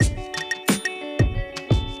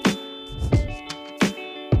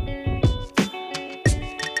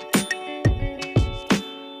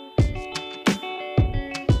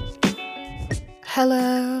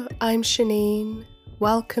Hello, I'm Shanine.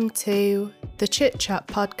 Welcome to the Chit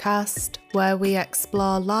podcast, where we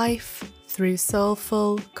explore life through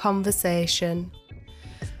soulful conversation.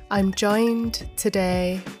 I'm joined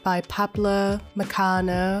today by Pablo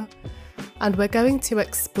Meccano, and we're going to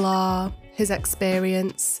explore his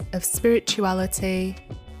experience of spirituality,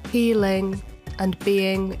 healing, and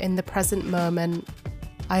being in the present moment.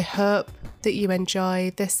 I hope that you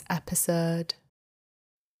enjoy this episode.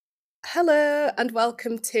 Hello and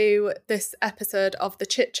welcome to this episode of the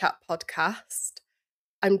Chit Chat podcast.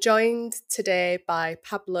 I'm joined today by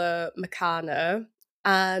Pablo Meccano,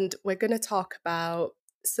 and we're going to talk about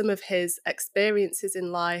some of his experiences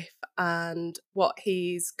in life and what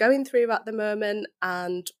he's going through at the moment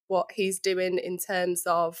and what he's doing in terms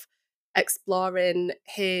of exploring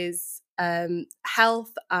his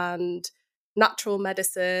health and natural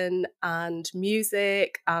medicine and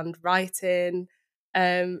music and writing.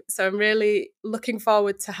 So I'm really looking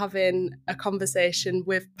forward to having a conversation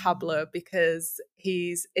with Pablo because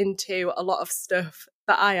he's into a lot of stuff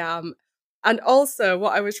that I am. And also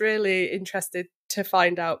what I was really interested to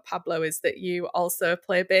find out, Pablo, is that you also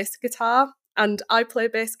play bass guitar, and I play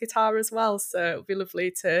bass guitar as well. So it'll be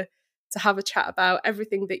lovely to have a chat about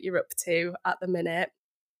everything that you're up to at the minute.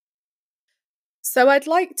 So I'd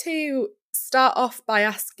like to start off by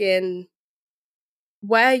asking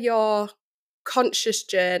where your conscious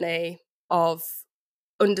journey of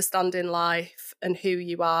understanding life and who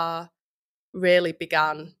you are really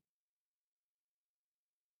began.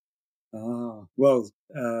 Afternoon,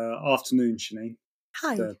 Shanine.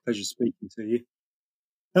 Hi. It's a pleasure speaking to you.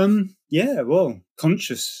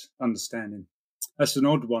 Conscious understanding. That's an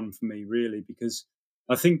odd one for me, really, because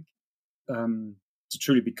I think to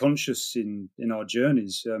truly be conscious in our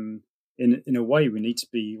journeys, in a way, we need to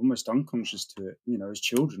be almost unconscious to it. You know, as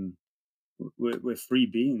children, we're free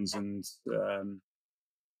beings and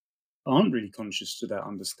aren't really conscious to that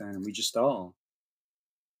understanding. We just are.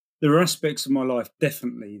 There are aspects of my life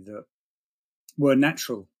definitely that were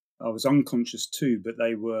natural. I was unconscious too, but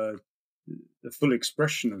they were the full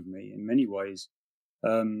expression of me in many ways.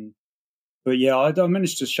 But yeah, I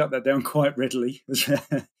managed to shut that down quite readily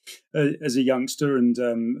as a youngster and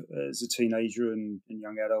as a teenager and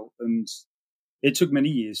young adult. And it took many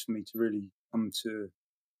years for me to really come to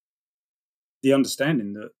the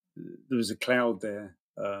understanding that there was a cloud there.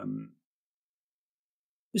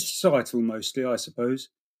 It's societal mostly, I suppose,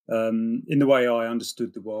 in the way I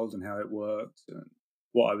understood the world and how it worked and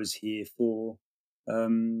what I was here for.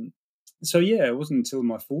 So yeah, it wasn't until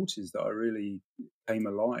my 40s that I really came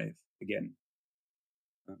alive again.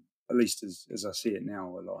 At least as I see it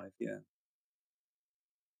now, alive. Yeah.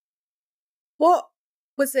 What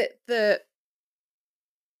was it that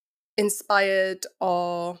inspired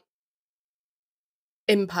or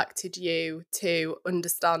impacted you to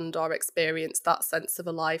understand or experience that sense of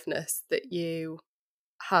aliveness that you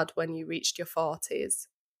had when you reached your 40s?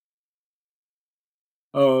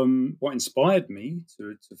 What inspired me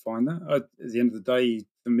to find that? At the end of the day,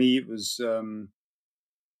 for me, it was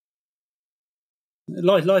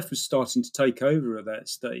life was starting to take over at that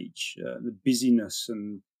stage. The busyness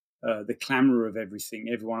and the clamour of everything,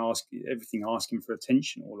 everything asking for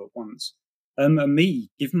attention all at once, and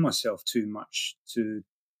me giving myself too much to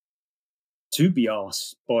be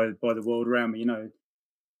asked by the world around me. You know,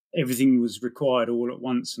 everything was required all at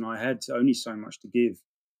once, and I had only so much to give.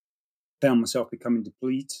 Found myself becoming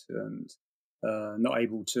depleted and not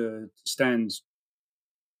able to stand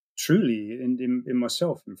truly in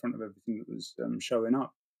myself in front of everything that was showing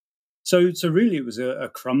up. So really, it was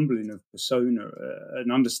a crumbling of persona,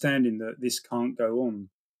 an understanding that this can't go on,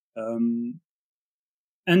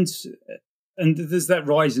 and there's that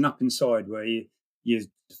rising up inside where you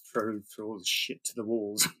throw all the shit to the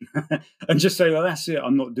walls and just say, "Well, that's it.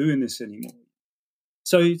 I'm not doing this anymore."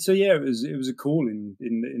 So yeah, it was a call in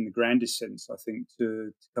the grandest sense, I think,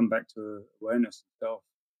 to come back to awareness itself.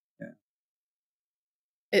 Yeah.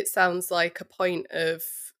 It sounds like a point of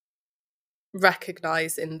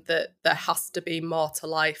recognizing that there has to be more to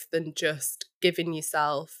life than just giving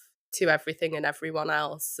yourself to everything and everyone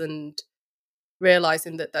else, and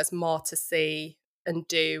realizing that there's more to see and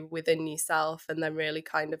do within yourself, and then really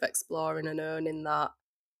kind of exploring and owning that.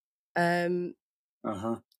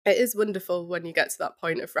 It is wonderful when you get to that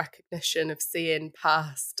point of recognition, of seeing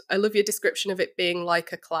past. I love your description of it being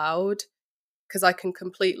like a cloud, because I can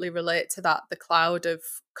completely relate to that. The cloud of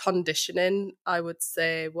conditioning, I would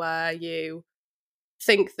say, where you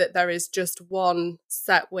think that there is just one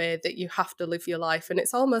set way that you have to live your life. And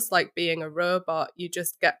it's almost like being a robot. You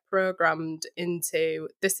just get programmed into,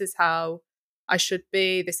 this is how I should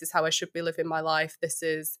be. This is how I should be living my life. This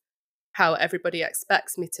is how everybody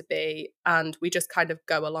expects me to be, and we just kind of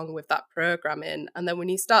go along with that programming. And then when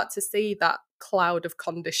you start to see that cloud of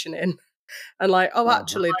conditioning and like, oh, Uh-huh.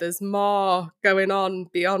 actually, there's more going on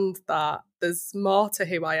beyond that. There's more to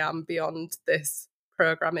who I am beyond this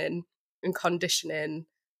programming and conditioning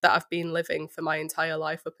that I've been living for my entire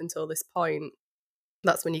life up until this point.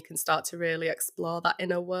 That's when you can start to really explore that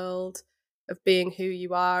inner world of being who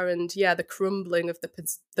you are. And yeah, the crumbling of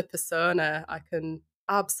the persona, I can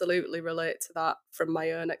absolutely relate to that from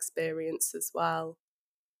my own experience as well.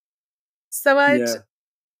 So Yeah.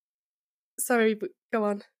 sorry, but go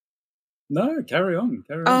on. No, carry on,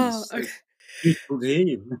 carry on. Oh, It's okay. beautiful to hear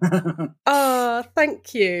you. Oh,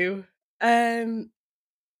 thank you. Um,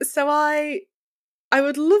 so I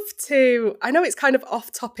would love to. I know it's kind of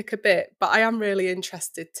off topic a bit, but I am really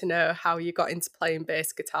interested to know how you got into playing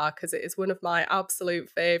bass guitar because it is one of my absolute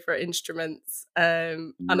favourite instruments.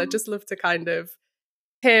 And I'd just love to kind of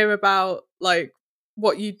hear about like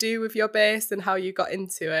what you do with your bass and how you got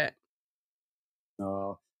into it.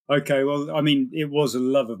 Oh, okay. Well, I mean, it was a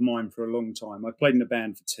love of mine for a long time. I played in a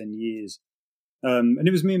band for 10 years. And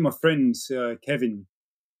it was me and my friend, Kevin,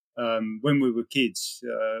 when we were kids.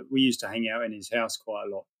 We used to hang out in his house quite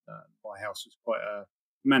a lot. My house was quite a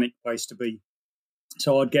manic place to be.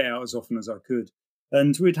 So I'd get out as often as I could.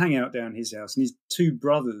 And we'd hang out down his house. And his two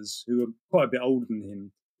brothers, who were quite a bit older than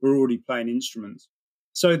him, were already playing instruments.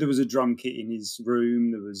 So there was a drum kit in his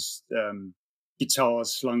room. There was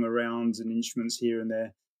guitars slung around and instruments here and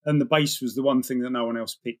there. And the bass was the one thing that no one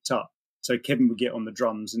else picked up. So Kevin would get on the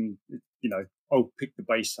drums and, I'll pick the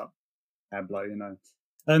bass up, Pablo,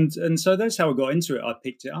 And so that's how I got into it. I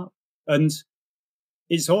picked it up. And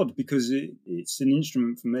it's odd because it's an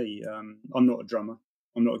instrument for me. I'm not a drummer.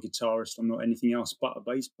 I'm not a guitarist. I'm not anything else but a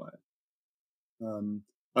bass player.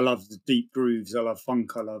 I love the deep grooves. I love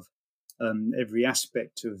funk. I love every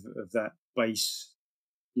aspect of that bass,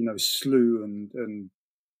 slew, and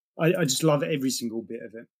I just love every single bit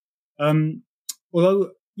of it.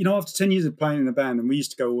 Although, after 10 years of playing in a band, and we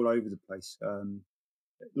used to go all over the place,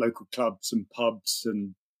 local clubs and pubs,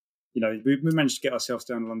 and we managed to get ourselves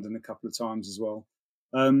down to London a couple of times as well.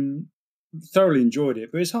 Thoroughly enjoyed it,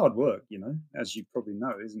 but it's hard work, as you probably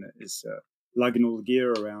know, isn't it? It's lugging all the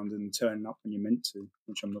gear around and turning up when you're meant to,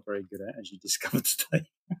 which I'm not very good at, as you discovered today.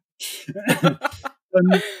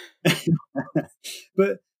 um,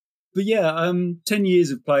 but yeah, 10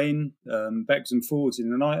 years of playing backwards and forwards,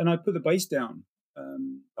 and I put the bass down.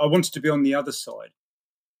 I wanted to be on the other side.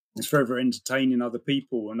 It's forever entertaining other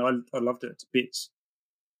people, and I loved it to bits.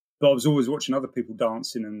 But I was always watching other people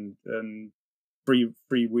dancing and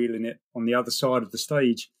freewheeling it on the other side of the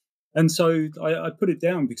stage. And so I put it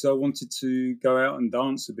down because I wanted to go out and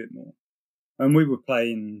dance a bit more. And we were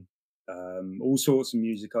playing all sorts of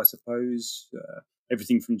music, I suppose,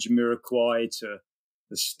 everything from Jamiroquai to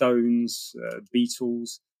the Stones,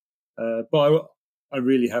 Beatles. But I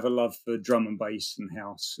really have a love for drum and bass and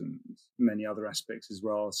house and many other aspects as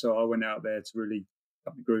well. So I went out there to really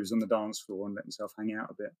cut the grooves on the dance floor and let myself hang out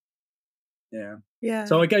a bit. Yeah.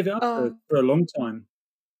 So Yeah. I gave it up Oh, for a long time.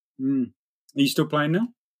 Mm. Are you still playing now?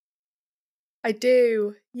 I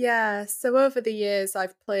do. Yeah. So over the years,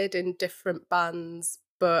 I've played in different bands,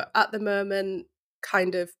 but at the moment,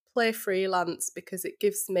 kind of play freelance because it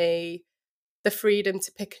gives me the freedom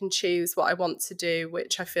to pick and choose what I want to do,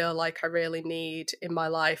 which I feel like I really need in my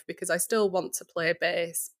life because I still want to play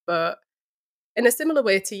bass. But in a similar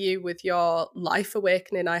way to you with your life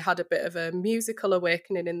awakening, I had a bit of a musical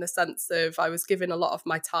awakening in the sense of I was giving a lot of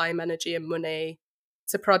my time, energy, and money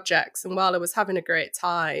to projects. And while I was having a great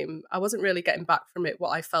time, I wasn't really getting back from it what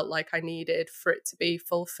I felt like I needed for it to be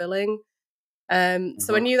fulfilling. So I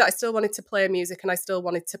Uh-huh. knew that I still wanted to play music and I still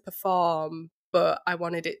wanted to perform, but I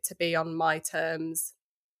wanted it to be on my terms.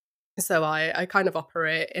 So I kind of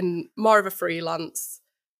operate in more of a freelance,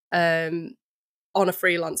 um, on a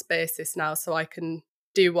freelance basis now, so I can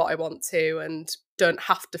do what I want to and don't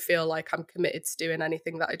have to feel like I'm committed to doing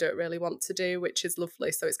anything that I don't really want to do, which is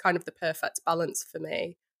lovely. So it's kind of the perfect balance for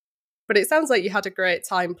me. But it sounds like you had a great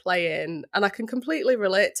time playing, and I can completely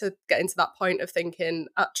relate to getting to that point of thinking,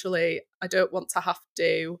 actually, I don't want to have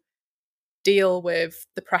to deal with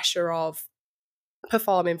the pressure of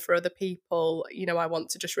performing for other people. I want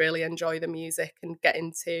to just really enjoy the music and get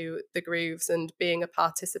into the grooves and being a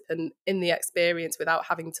participant in the experience without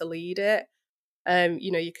having to lead it.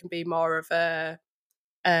 You can be more of a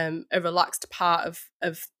relaxed part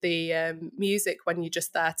of the music when you're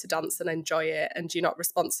just there to dance and enjoy it, and you're not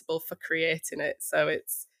responsible for creating it. So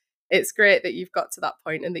it's great that you've got to that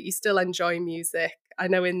point and that you still enjoy music I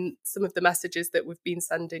know in some of the messages that we've been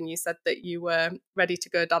sending, you said that you were ready to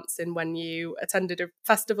go dancing when you attended a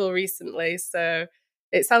festival recently. So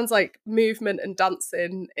it sounds like movement and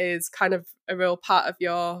dancing is kind of a real part of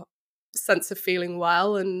your sense of feeling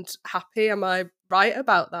well and happy. Am I right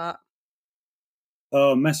about that?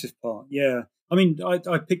 Oh, massive part. Yeah. I mean,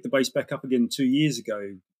 I picked the bass back up again 2 years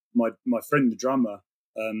ago. My friend, the drummer,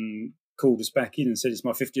 called us back in and said, "It's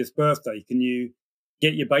my 50th birthday. Can you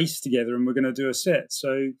get your bass together and we're going to do a set?"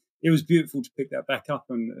 So it was beautiful to pick that back up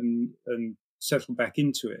and settle back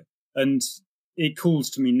into it. And it calls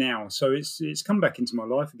to me now. So it's come back into my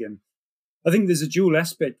life again. I think there's a dual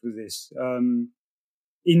aspect with this,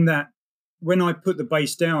 in that when I put the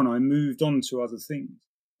bass down, I moved on to other things.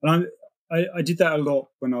 And I did that a lot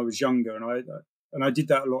when I was younger, and I did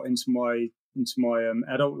that a lot into my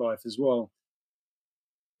adult life as well.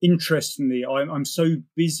 Interestingly, I'm so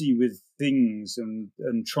busy with things and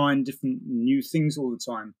trying different new things all the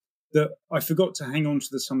time that I forgot to hang on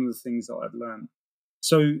to some of the things that I'd learned.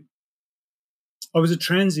 So I was a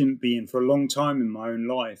transient being for a long time in my own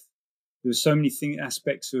life. There were so many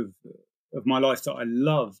aspects of my life that I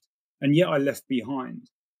loved, and yet I left behind.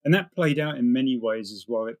 And that played out in many ways as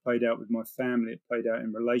well. It played out with my family. It played out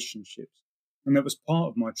in relationships, and that was part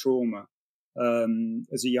of my trauma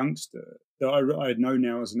as a youngster that I know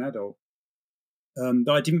now as an adult.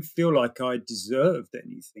 That I didn't feel like I deserved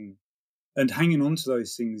anything, and hanging on to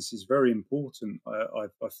those things is very important. I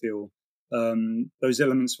feel those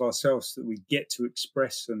elements of ourselves that we get to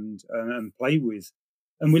express and play with,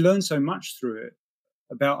 and we learn so much through it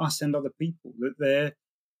about us and other people, that they're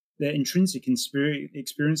intrinsic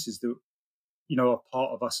experiences that are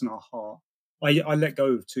part of us and our heart. I let go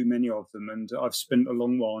of too many of them, and I've spent a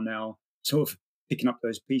long while now sort of picking up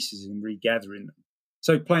those pieces and regathering them.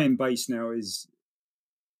 So playing bass now is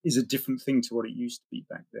a different thing to what it used to be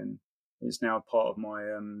back then. It's now part of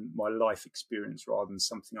my life experience rather than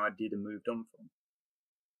something I did and moved on from.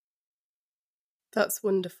 That's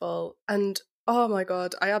wonderful. And oh my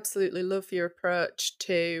God, I absolutely love your approach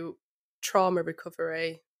to trauma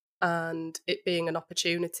recovery and it being an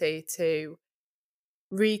opportunity to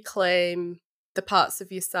reclaim the parts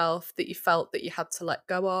of yourself that you felt that you had to let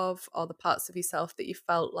go of, or the parts of yourself that you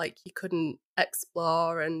felt like you couldn't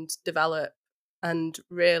explore and develop, and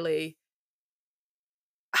really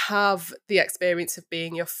have the experience of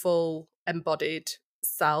being your full embodied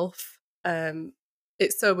self.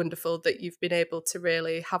 It's so wonderful that you've been able to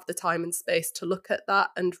really have the time and space to look at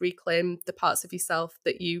that and reclaim the parts of yourself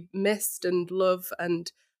that you missed and love,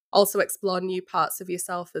 and also explore new parts of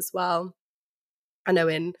yourself as well. I know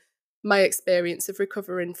in my experience of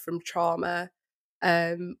recovering from trauma,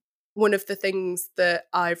 um, one of the things that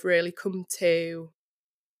I've really come to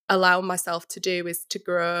allow myself to do is to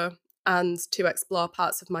grow and to explore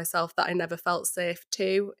parts of myself that I never felt safe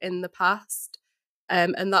to in the past.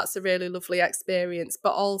 And that's a really lovely experience,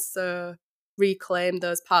 but also reclaim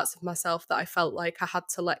those parts of myself that I felt like I had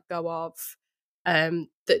to let go of, that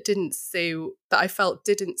I felt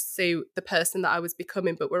didn't suit the person that I was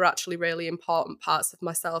becoming, but were actually really important parts of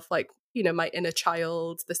myself, like, my inner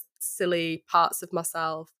child, the silly parts of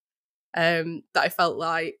myself, that I felt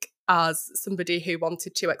like, as somebody who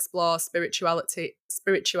wanted to explore spirituality,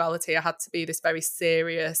 I had to be this very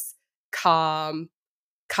serious, calm,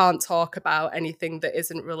 can't talk about anything that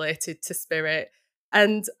isn't related to spirit.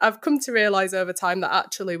 And I've come to realize over time that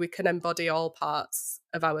actually we can embody all parts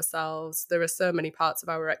of ourselves. There are so many parts of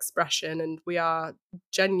our expression, and we are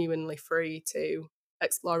genuinely free to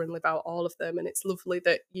explore and live out all of them. And it's lovely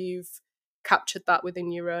that you've captured that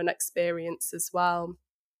within your own experience as well.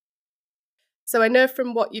 So I know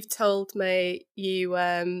from what you've told me, you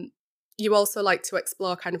also like to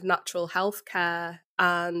explore kind of natural health care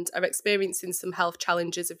and are experiencing some health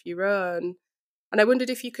challenges of your own. And I wondered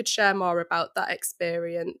if you could share more about that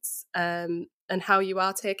experience, and how you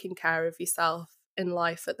are taking care of yourself in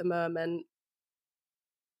life at the moment.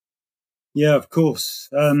 Yeah, of course.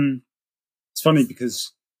 It's funny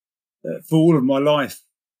because for all of my life,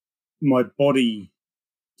 my body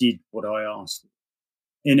did what I asked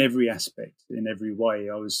in every aspect, in every way.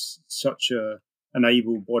 I was such an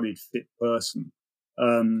able-bodied, fit person.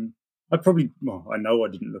 I know I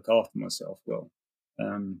didn't look after myself well.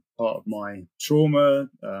 Part of my trauma,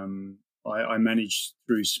 I managed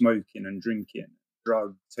through smoking and drinking,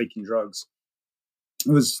 taking drugs.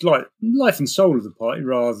 It was like life and soul of the party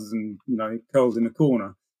rather than, curled in a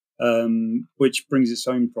corner, which brings its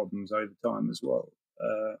own problems over time as well.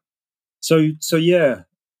 So yeah,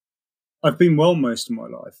 I've been well most of my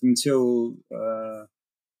life until,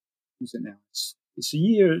 what's it now? It's a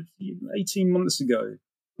year, 18 months ago,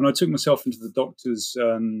 when I took myself into the doctors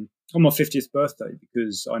on my 50th birthday,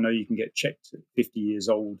 because I know you can get checked at 50 years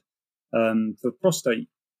old for prostate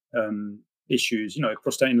issues,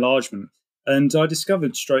 prostate enlargement. And I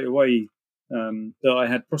discovered straight away that I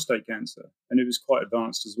had prostate cancer, and it was quite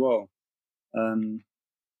advanced as well.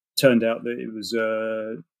 Turned out that it was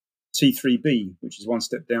T3B, which is one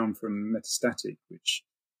step down from metastatic,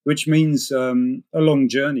 which means a long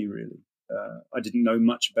journey, really. I didn't know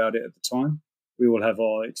much about it at the time. We all have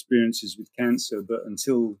our experiences with cancer, but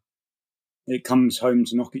until it comes home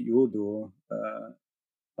to knock at your door,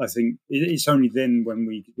 I think it's only then when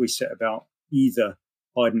we set about either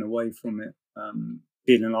hiding away from it,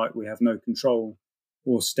 feeling like we have no control,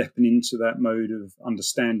 or stepping into that mode of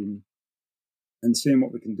understanding and seeing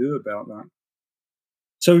what we can do about that.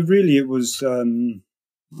 So really it was,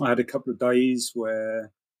 I had a couple of days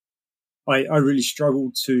where I really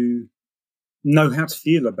struggled to know how to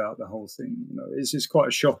feel about the whole thing. It's quite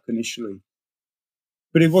a shock initially.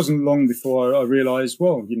 But it wasn't long before I realised,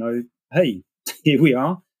 well, hey, here we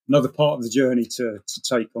are, another part of the journey to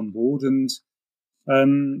take on board. And,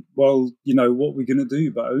 what we're going to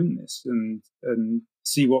do but own this and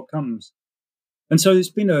see what comes. And so it's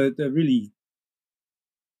been a really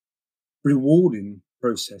rewarding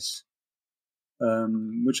process,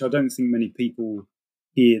 which I don't think many people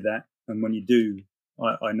hear that. And when you do,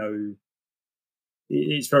 I know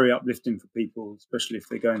it's very uplifting for people, especially if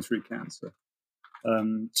they're going through cancer,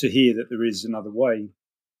 to hear that there is another way.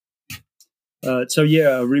 A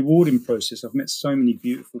rewarding process. I've met so many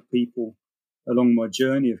beautiful people along my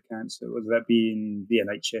journey of cancer, whether that be in the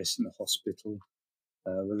NHS, in the hospital,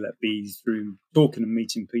 whether that be through talking and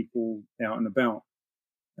meeting people out and about.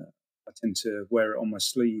 I tend to wear it on my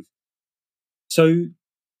sleeve. So,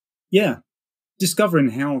 discovering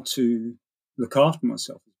how to look after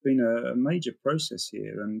myself has been a major process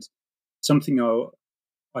here, and something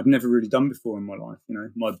I'd never really done before in my life.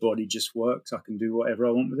 My body just works. I can do whatever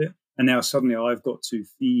I want with it. And now suddenly I've got to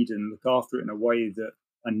feed and look after it in a way that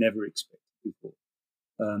I never expected before.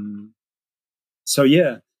 I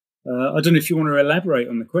don't know if you want to elaborate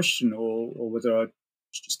on the question or whether I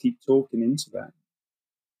just keep talking into that.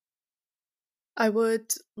 I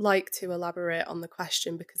would like to elaborate on the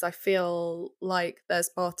question because I feel like there's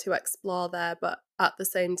more to explore there, but at the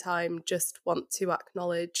same time, just want to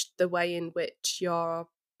acknowledge the way in which you're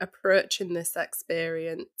approaching this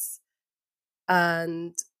experience.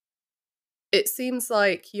 And it seems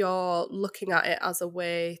like you're looking at it as a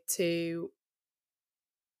way to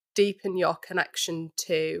deepen your connection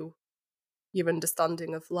to your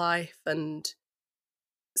understanding of life and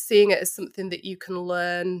seeing it as something that you can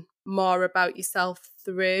learn more about yourself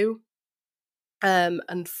through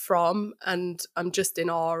and from. And I'm just in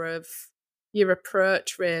awe of your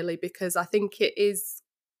approach, really, because I think it is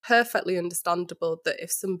perfectly understandable that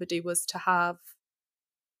if somebody was to have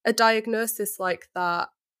a diagnosis like that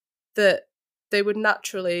they would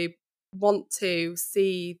naturally want to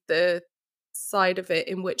see the side of it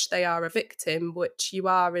in which they are a victim, which you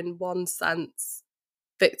are in one sense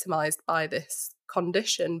victimized by this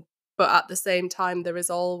condition. But at the same time, there is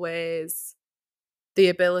always the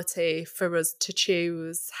ability for us to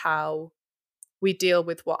choose how we deal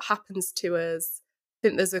with what happens to us. I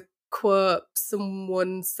think there's a quote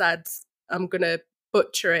someone said, I'm going to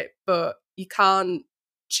butcher it, but you can't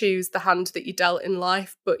choose the hand that you dealt in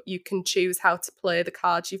life, but you can choose how to play the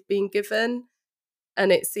cards you've been given.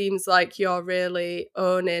 And it seems like you're really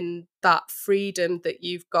owning that freedom that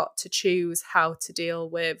you've got to choose how to deal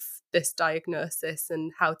with this diagnosis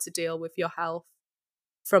and how to deal with your health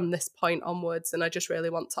from this point onwards. And I just really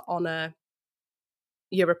want to honour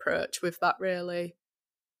your approach with that, really.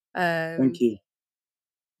 Thank you.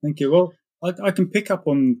 Well, I can pick up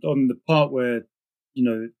on the part where,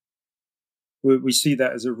 we see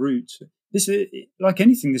that as a route. This is like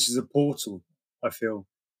anything. This is a portal, I feel,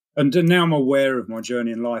 and now I'm aware of my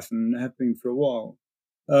journey in life and have been for a while.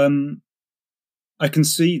 I can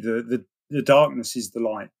see the darkness is the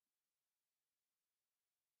light,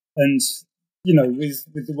 and with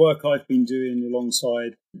the work I've been doing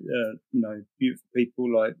alongside beautiful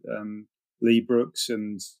people like Lee Brooks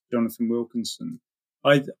and Jonathan Wilkinson,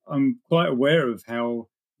 I'm quite aware of how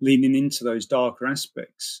leaning into those darker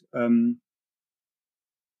aspects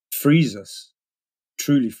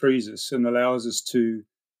truly frees us, and allows us to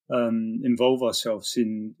involve ourselves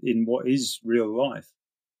in what is real life.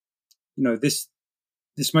 This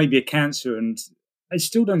may be a cancer, and I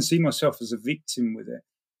still don't see myself as a victim with it.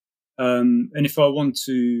 And if I want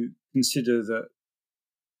to consider that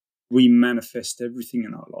we manifest everything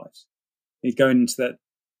in our lives, going into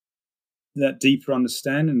that deeper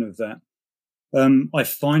understanding of that, I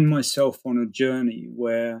find myself on a journey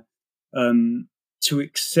where to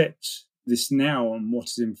accept this now and what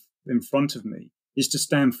is in front of me is to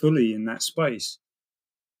stand fully in that space.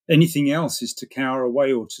 Anything else is to cower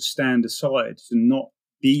away or to stand aside, to not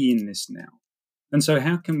be in this now. And so,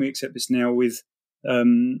 how can we accept this now with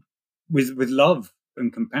love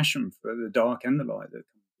and compassion for the dark and the light that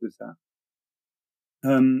comes with that?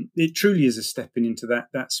 It truly is a stepping into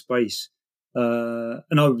that space,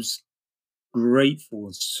 and I was grateful,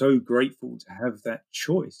 so grateful to have that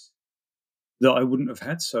choice that I wouldn't have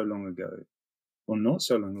had so long ago, or not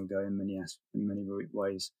so long ago in many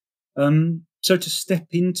ways. So to step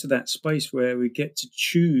into that space where we get to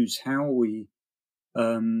choose how we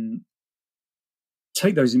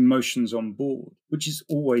take those emotions on board, which is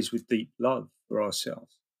always with deep love for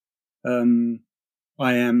ourselves.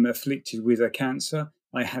 I am afflicted with a cancer.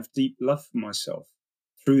 I have deep love for myself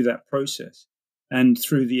through that process, and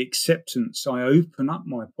through the acceptance, I open up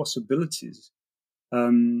my possibilities.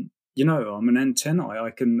 I'm an antenna.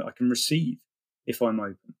 I can receive if I'm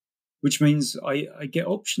open, which means I get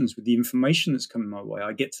options with the information that's coming my way.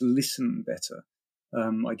 I get to listen better.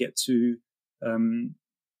 I get to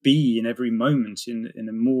be in every moment in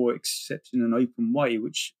a more accepting and open way,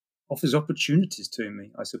 which offers opportunities to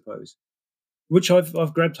me, I suppose, which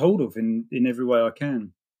I've grabbed hold of in every way I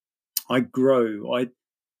can. I grow. I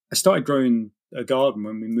started growing a garden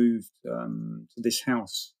when we moved to this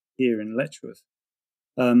house here in Letchworth.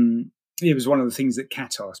 It was one of the things that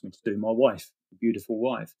Kat asked me to do. My wife, a beautiful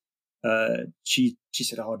wife, she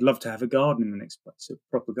said, "Oh, I'd love to have a garden in the next place, a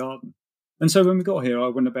proper garden." And so when we got here, I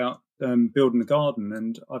went about building a garden,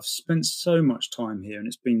 and I've spent so much time here, and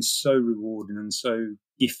it's been so rewarding and so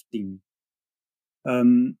gifting.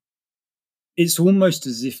 It's almost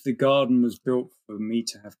as if the garden was built for me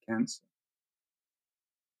to have cancer.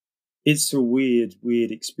 It's a weird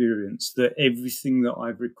experience that everything that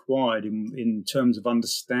I've required in terms of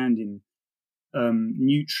understanding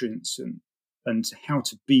nutrients and how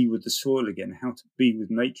to be with the soil again, how to be with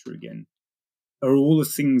nature again, are all the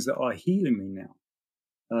things that are healing me now.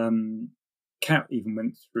 Kat even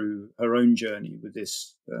went through her own journey with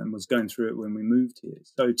this, was going through it when we moved here.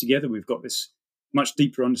 So together we've got this much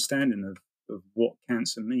deeper understanding of what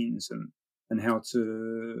cancer means and how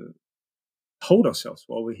to hold ourselves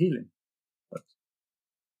while we're healing.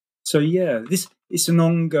 So yeah, it's an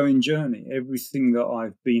ongoing journey. Everything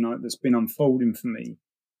that that's been unfolding for me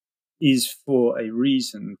is for a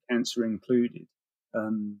reason, cancer included.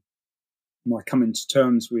 My coming to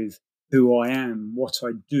terms with who I am, what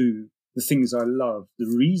I do, the things I love,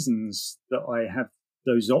 the reasons that I have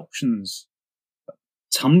those options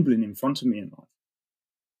tumbling in front of me in life.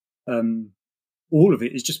 All of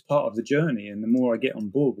it is just part of the journey, and the more I get on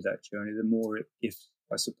board with that journey, the more it gifts,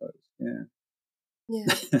 I suppose. Yeah.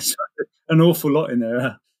 So, an awful lot in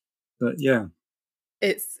there, but yeah.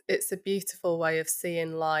 It's a beautiful way of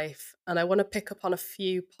seeing life, and I want to pick up on a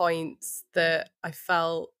few points that I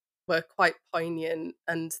felt were quite poignant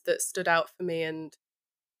and that stood out for me. And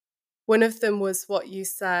one of them was what you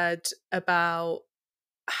said about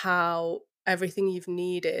how everything you've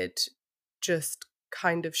needed just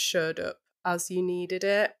kind of showed up as you needed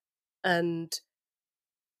it. And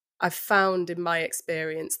I've found in my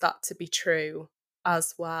experience that to be true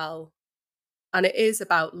as well. And it is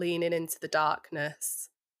about leaning into the darkness.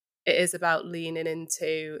 It is about leaning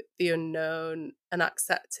into the unknown and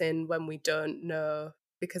accepting when we don't know.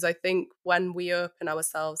 Because I think when we open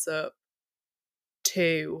ourselves up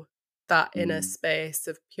to that inner space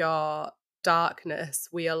of pure darkness,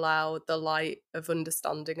 we allow the light of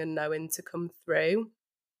understanding and knowing to come through.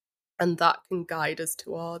 And that can guide us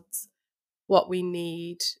towards what we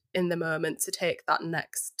need in the moment to take that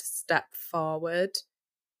next step forward.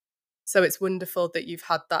 So it's wonderful that you've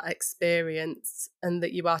had that experience and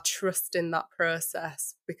that you are trusting that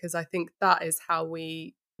process, because I think that is how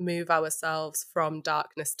we move ourselves from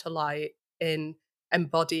darkness to light, in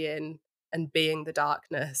embodying and being the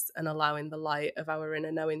darkness and allowing the light of our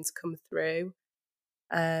inner knowing to come through.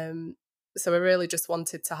 So I really just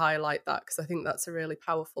wanted to highlight that because I think that's a really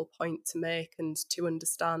powerful point to make and to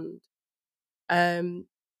understand. Um,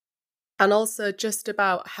 and also just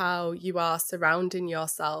about how you are surrounding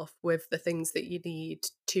yourself with the things that you need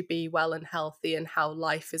to be well and healthy, and how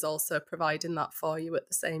life is also providing that for you at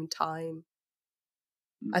the same time.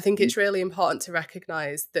 I think it's really important to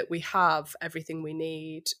recognise that we have everything we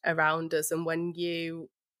need around us. And when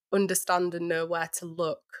you understand and know where to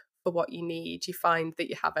look for what you need, you find that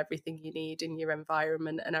you have everything you need in your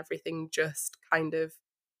environment, and everything just kind of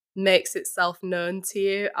makes itself known to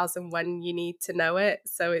you as and when you need to know it.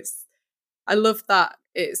 So I love that.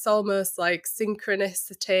 It's almost like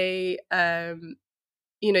synchronicity.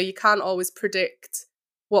 You can't always predict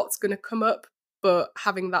what's going to come up, but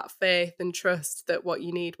having that faith and trust that what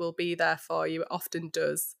you need will be there for you, it often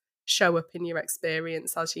does show up in your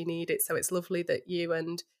experience as you need it. So it's lovely that you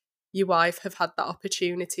and your wife have had that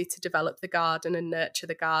opportunity to develop the garden and nurture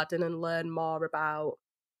the garden and learn more about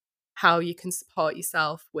how you can support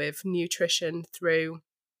yourself with nutrition through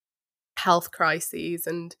health crises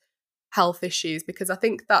and health issues, because I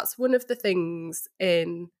think that's one of the things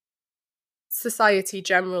in society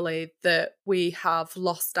generally that we have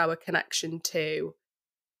lost our connection to,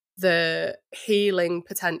 the healing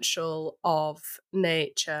potential of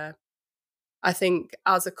nature. I think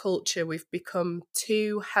as a culture, we've become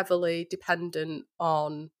too heavily dependent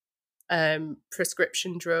on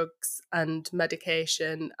prescription drugs and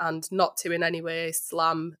medication, and not to in any way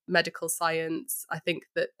slam medical science. I think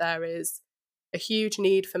that there is a huge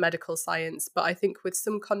need for medical science, but I think with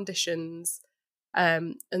some conditions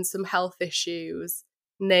and some health issues,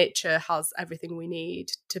 nature has everything we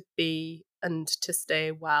need to be and to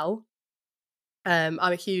stay well. I'm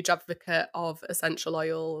a huge advocate of essential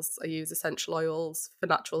oils. I use essential oils for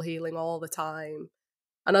natural healing all the time.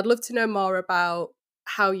 And I'd love to know more about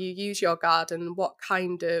how you use your garden, what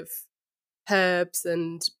kind of herbs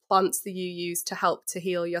and plants that you use to help to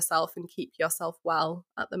heal yourself and keep yourself well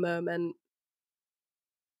at the moment.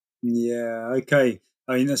 Yeah, okay.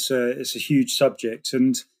 I mean, it's a huge subject,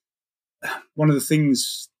 and one of the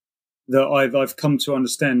things that I've come to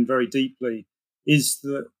understand very deeply is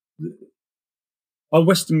that our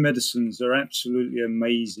Western medicines are absolutely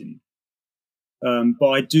amazing, but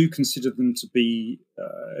I do consider them to be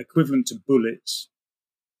equivalent to bullets.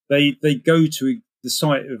 They go to the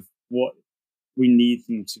site of what we need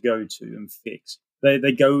them to go to and fix.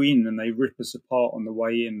 They go in and they rip us apart on the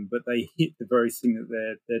way in, but they hit the very thing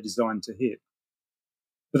that they're designed to hit.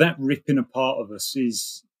 But that ripping apart of us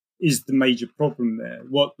is the major problem there.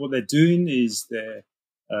 What they're doing is they're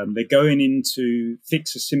going in to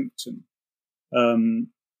fix a symptom, and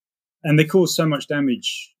they cause so much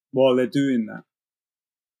damage while they're doing that.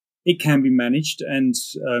 It can be managed, and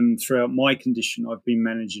throughout my condition, I've been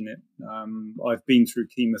managing it. I've been through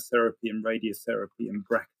chemotherapy and radiotherapy and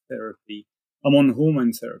brachytherapy. I'm on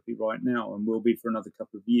hormone therapy right now and will be for another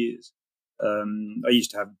couple of years. I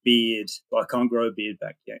used to have a beard, but I can't grow a beard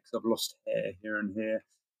back yet because I've lost hair here and here.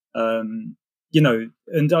 And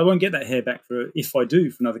I won't get that hair back if I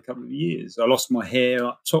do, for another couple of years. I lost my hair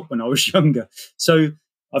up top when I was younger. So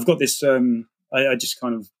I've got this... I just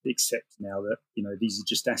kind of accept now that, these are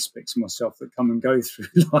just aspects of myself that come and go through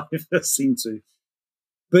life. That seem to.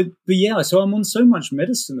 But yeah, so I'm on so much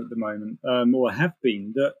medicine at the moment, or I have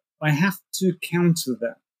been, that I have to counter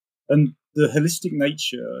that. And the holistic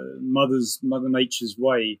nature, Mother Nature's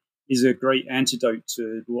way, is a great antidote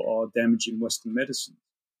to what are damaging Western medicine.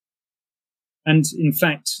 And in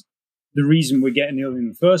fact, the reason we're getting ill in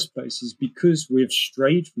the first place is because we've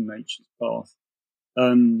strayed from nature's path.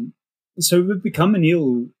 So we're becoming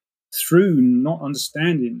ill through not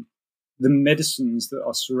understanding the medicines that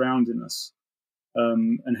are surrounding us,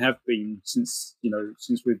 and have been since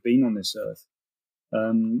we've been on this earth.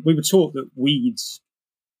 We were taught that weeds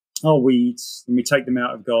are weeds, and we take them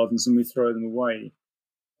out of gardens and we throw them away.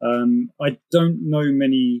 I don't know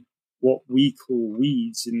many what we call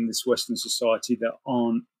weeds in this Western society that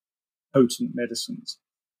aren't potent medicines.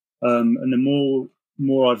 And the more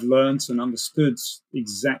I've learned and understood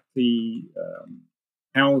exactly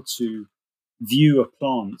how to view a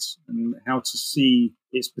plant and how to see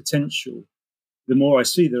its potential, the more I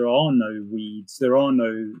see there are no weeds, there are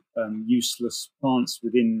no useless plants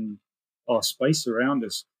within our space around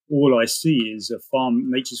us. All I see is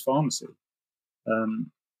nature's pharmacy.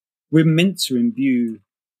 We're meant to imbue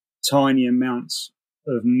tiny amounts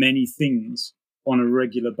of many things on a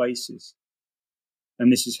regular basis.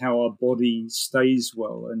 And this is how our body stays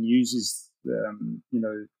well and uses,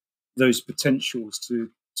 those potentials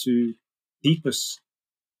to keep us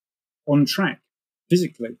on track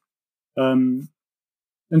physically. And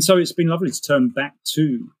so it's been lovely to turn back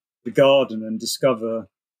to the garden and discover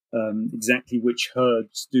exactly which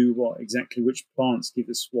herbs do what, exactly which plants give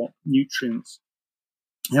us what nutrients,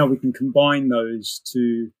 how we can combine those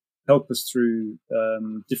to help us through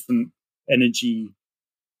different energy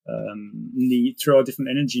through our different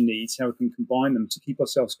energy needs, how we can combine them to keep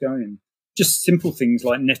ourselves going. Just simple things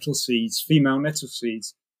like nettle seeds, female nettle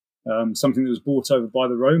seeds, something that was brought over by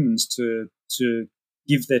the Romans to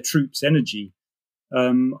give their troops energy,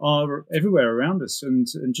 are everywhere around us. And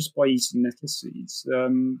just by eating nettle seeds,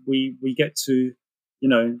 we get to,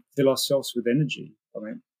 fill ourselves with energy. I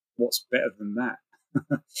mean, what's better than that?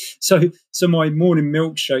 So my morning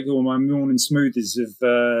milkshake or my morning smoothies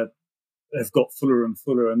have got fuller and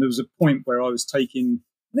fuller. And there was a point where I was taking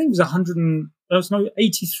I think it was 100 and there was no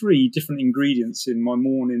 83 different ingredients in my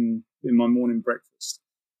morning breakfast,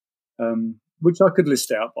 which I could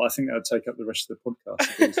list out, but I think that would take up the rest of the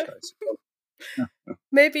podcast to do so.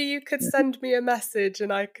 Maybe you could Yeah. send me a message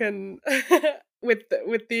and I can with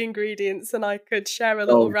the ingredients, and I could share a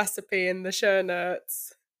little recipe in the show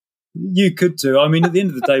notes. You could do. I mean, at the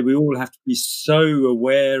end of the day, we all have to be so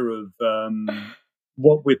aware of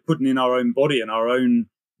what we're putting in our own body and our own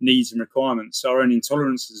needs and requirements, our own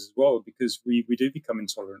intolerances as well, because we do become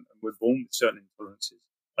intolerant and we're born with certain intolerances.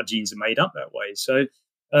 Our genes are made up that way. So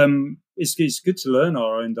it's good to learn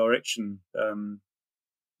our own direction,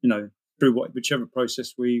 through whichever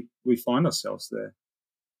process we find ourselves there.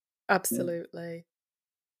 Absolutely.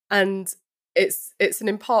 And it's an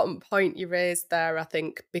important point you raised there, I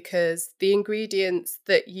think, because the ingredients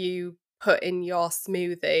that you put in your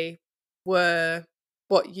smoothie were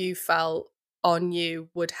what you felt on you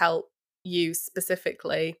would help you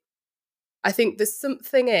specifically. I think there's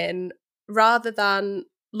something in, rather than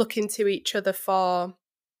looking to each other for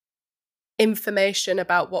information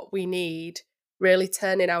about what we need, really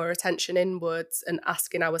turning our attention inwards and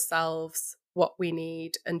asking ourselves what we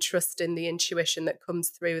need and trusting the intuition that comes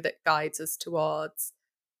through that guides us towards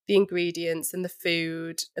the ingredients and the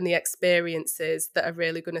food and the experiences that are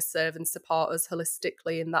really going to serve and support us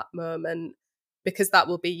holistically in that moment, because that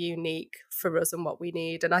will be unique for us and what we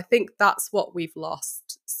need. And I think that's what we've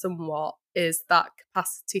lost somewhat, is that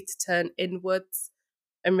capacity to turn inwards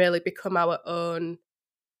and really become our own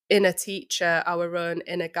inner teacher, our own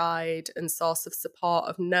inner guide and source of support,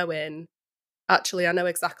 of knowing, actually, I know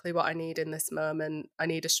exactly what I need in this moment. I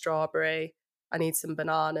need a strawberry. I need some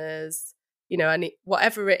bananas. I need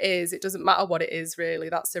whatever it is. It doesn't matter what it is, really.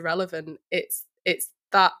 That's irrelevant. It's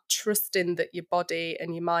that trusting that your body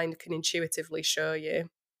and your mind can intuitively show you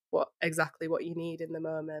exactly what you need in the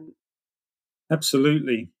moment.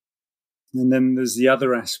 Absolutely. And then there's the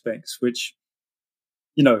other aspects, which,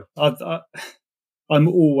 I'm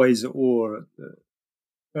always at awe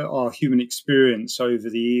at our human experience over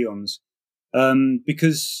the eons.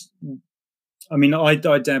 Because, I mean, I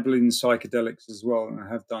dabble in psychedelics as well, and I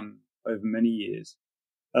have done over many years.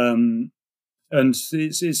 And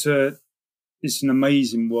it's an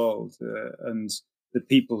amazing world, and the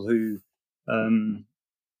people who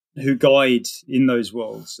guide in those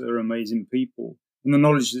worlds are amazing people, and the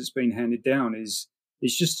knowledge that's been handed down is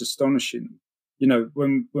just astonishing.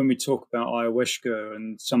 When we talk about ayahuasca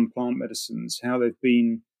and some plant medicines, how they've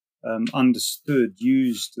been understood,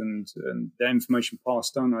 used, and the information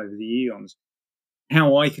passed on over the eons.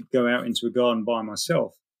 How I could go out into a garden by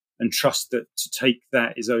myself and trust that to take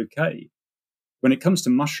that is okay. When it comes to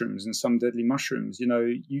mushrooms and some deadly mushrooms,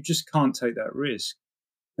 you just can't take that risk.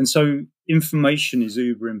 And so information is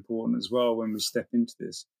uber important as well when we step into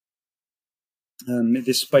this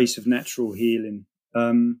space of natural healing.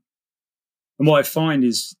 And what I find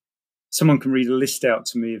is someone can read a list out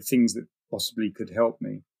to me of things that possibly could help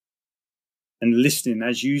me. And listening,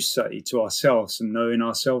 as you say, to ourselves and knowing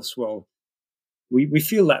ourselves well, we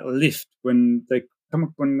feel that lift when they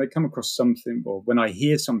come across something, or when I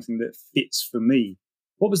hear something that fits for me.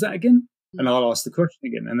 What was that again? And I'll ask the question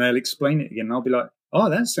again, and they'll explain it again. And I'll be like, oh,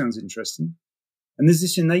 that sounds interesting. And there's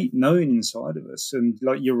this innate knowing inside of us. And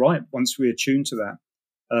like, you're right, once we attune to that,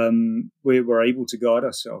 we're able to guide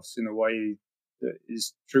ourselves in a way that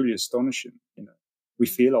is truly astonishing. We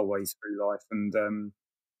feel our way through life, and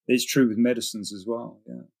it's true with medicines as well.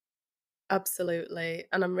 Yeah. Absolutely.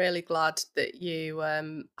 And I'm really glad that you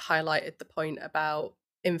highlighted the point about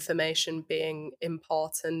information being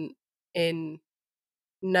important in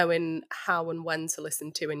knowing how and when to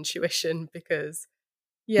listen to intuition, because,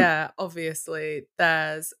 obviously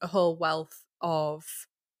there's a whole wealth of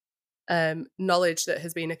knowledge that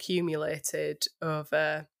has been accumulated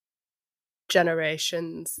over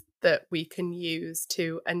generations that we can use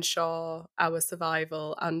to ensure our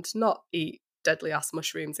survival and not eat deadly ass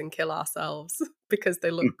mushrooms and kill ourselves because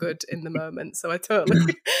they look good in the moment. So I'm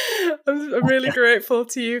really grateful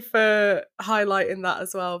to you for highlighting that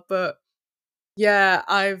as well. But yeah,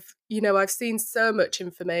 I've seen so much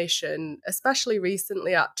information, especially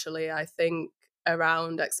recently, actually, I think,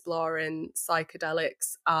 around exploring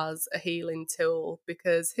psychedelics as a healing tool,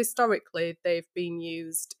 because historically they've been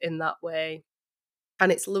used in that way.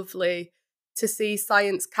 And it's lovely to see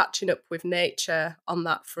science catching up with nature on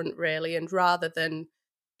that front, really. And rather than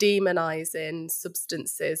demonizing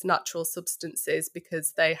substances, natural substances,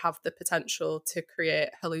 because they have the potential to create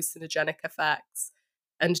hallucinogenic effects,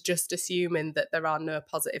 and just assuming that there are no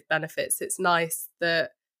positive benefits, it's nice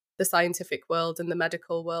that the scientific world and the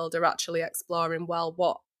medical world are actually exploring, well,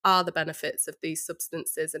 what are the benefits of these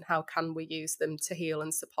substances and how can we use them to heal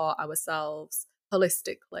and support ourselves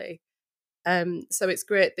holistically. So it's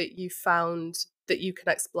great that you found that you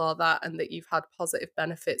can explore that and that you've had positive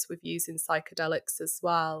benefits with using psychedelics as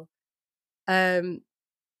well. And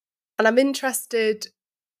I'm interested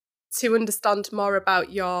to understand more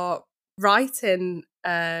about your writing,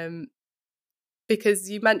 because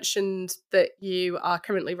you mentioned that you are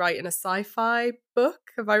currently writing a sci-fi book.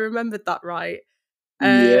 Have I remembered that right?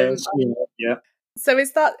 Yes, yeah. So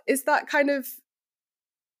is that kind of?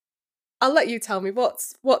 I'll let you tell me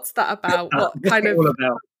what's that about? What What's kind it of? all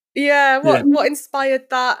about? Yeah, Yeah. what inspired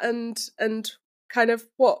that, and kind of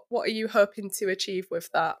what are you hoping to achieve with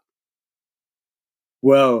that?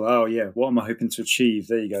 Well, oh yeah. What am I hoping to achieve?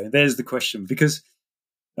 There you go. There's the question. Because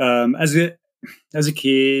as a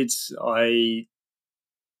kid, I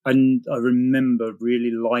I remember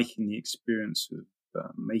really liking the experience of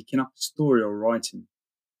making up a story or writing,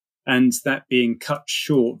 and that being cut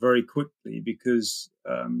short very quickly because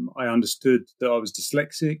I understood that I was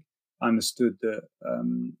dyslexic. I understood that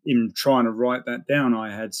in trying to write that down,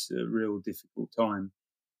 I had a real difficult time.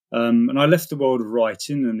 And I left the world of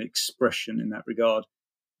writing and expression in that regard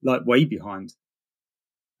like way behind.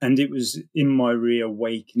 And it was in my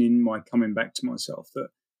reawakening, my coming back to myself, that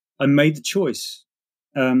I made the choice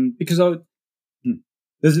because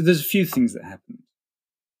there's a few things that happened.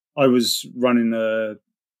 I was running a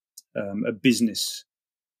business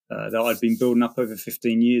that I'd been building up over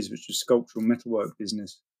 15 years, which was sculptural metalwork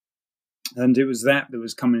business. And it was that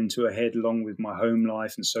was coming into a head along with my home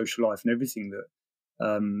life and social life and everything that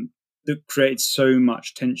created so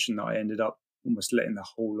much tension that I ended up almost letting the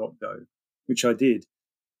whole lot go, which I did.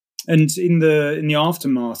 And in the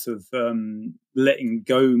aftermath of letting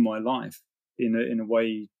go my life in a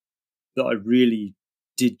way that I really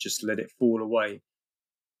did just let it fall away,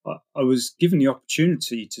 I was given the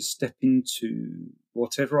opportunity to step into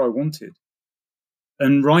whatever I wanted.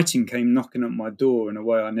 And writing came knocking at my door in a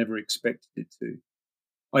way I never expected it to.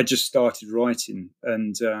 I just started writing,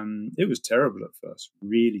 and it was terrible at first,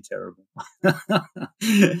 really terrible.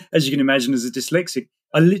 As you can imagine, as a dyslexic,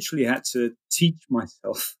 I literally had to teach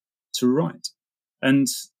myself to write, and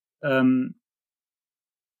um,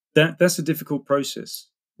 that's a difficult process,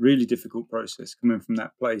 really difficult process. Coming from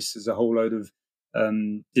that place, there's a whole load of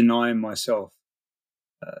denying myself.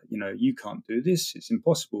 You can't do this; it's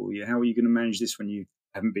impossible. How are you going to manage this when you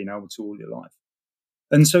haven't been able to all your life?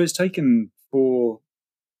 And so it's taken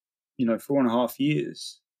 4.5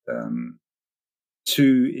 years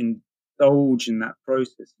to indulge in that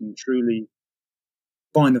process and truly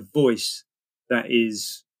find a voice that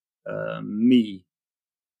is me.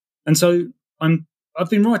 And so I've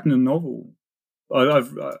been writing a novel. I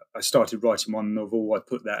started writing one novel. I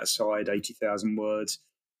put that aside, 80,000 words.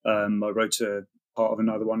 I wrote a part of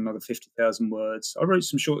another one, another 50,000 words. I wrote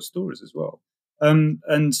some short stories as well. And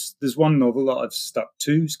there's one novel that I've stuck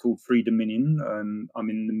to. It's called Free Dominion. I'm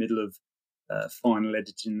in the middle of final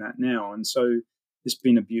editing that now. And so it's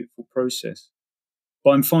been a beautiful process.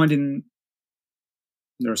 But I'm finding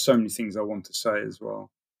there are so many things I want to say as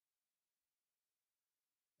well.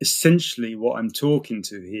 Essentially, what I'm talking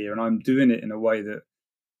to here, and I'm doing it in a way that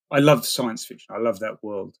I love science fiction. I love that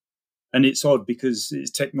world. And it's odd because it's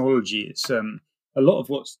technology. It's a lot of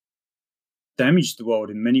what's damaged the world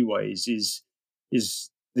in many ways is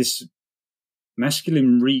this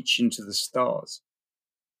masculine reach into the stars.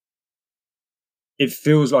 It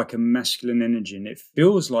feels like a masculine energy, and it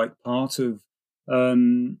feels like part of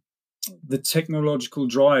the technological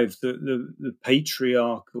drive that the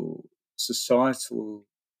patriarchal societal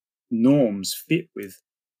norms fit with.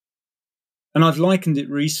 And I've likened it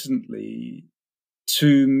recently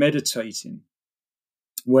to meditating,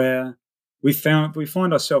 where we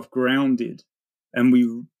find ourselves grounded, and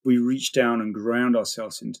we reach down and ground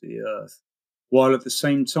ourselves into the earth, while at the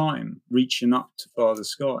same time reaching up to Father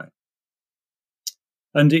Sky.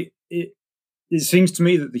 And it seems to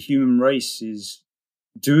me that the human race is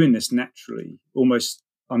doing this naturally, almost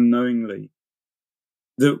unknowingly,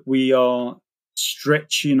 that we are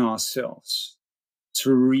stretching ourselves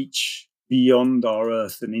to reach beyond our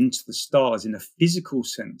earth and into the stars in a physical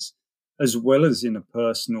sense, as well as in a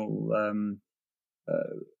personal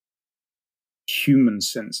human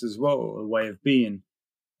sense as well, a way of being.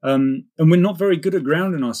 And we're not very good at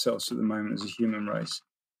grounding ourselves at the moment as a human race.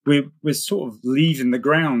 We're sort of leaving the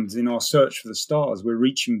ground in our search for the stars. We're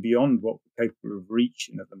reaching beyond what we're capable of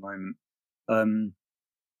reaching at the moment.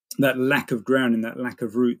 That lack of grounding, that lack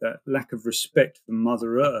of root, that lack of respect for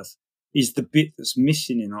Mother Earth is the bit that's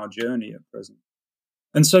missing in our journey at present.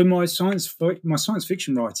 And so my science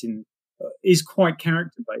fiction writing is quite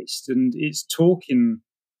character based, and it's talking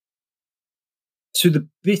to the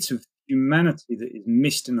bit of humanity that is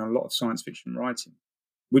missed in a lot of science fiction writing,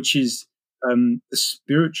 which is the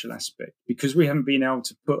spiritual aspect, because we haven't been able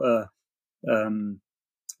to put a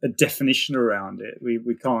definition around it.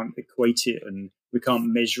 We can't equate it, and we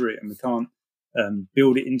can't measure it, and we can't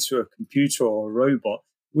build it into a computer or a robot.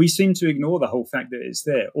 We seem to ignore the whole fact that it's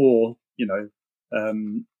there, or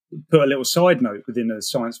put a little side note within a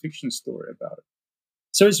science fiction story about it.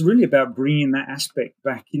 So it's really about bringing that aspect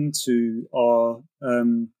back into our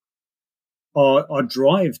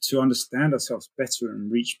drive to understand ourselves better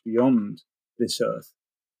and reach beyond this earth.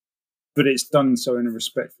 But it's done so in a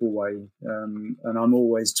respectful way, and I'm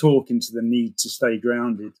always talking to the need to stay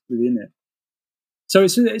grounded within it. So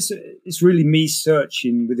it's really me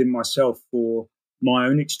searching within myself for my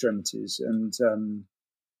own extremities and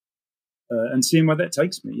seeing where that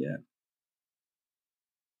takes me. Yeah.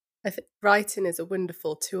 I think writing is a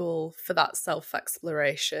wonderful tool for that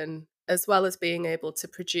self-exploration, as well as being able to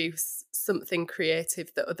produce something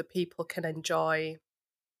creative that other people can enjoy.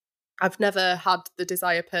 I've never had the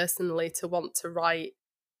desire personally to want to write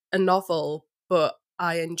a novel, but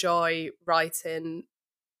I enjoy writing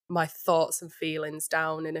my thoughts and feelings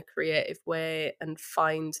down in a creative way and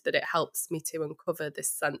find that it helps me to uncover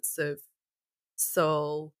this sense of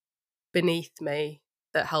soul beneath me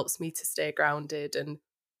that helps me to stay grounded. And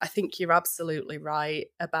I think you're absolutely right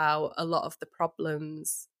about a lot of the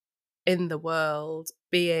problems in the world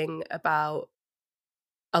being about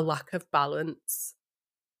a lack of balance.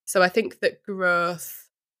 So I think that growth,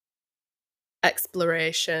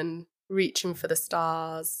 exploration, reaching for the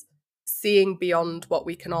stars, seeing beyond what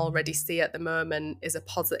we can already see at the moment is a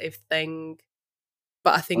positive thing.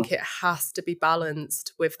 But I think it has to be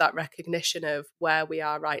balanced with that recognition of where we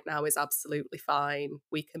are right now is absolutely fine.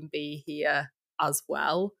 We can be here as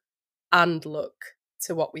well and look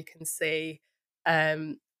to what we can see.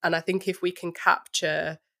 And I think if we can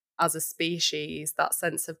capture as a species that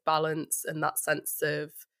sense of balance and that sense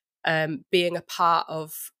of being a part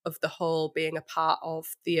of the whole, being a part of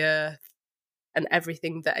the earth and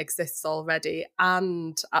everything that exists already,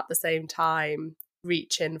 and at the same time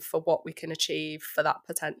reaching for what we can achieve for that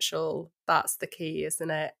potential, that's the key,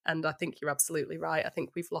 isn't it? And I think you're absolutely right. I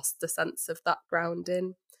think we've lost the sense of that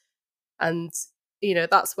grounding. And,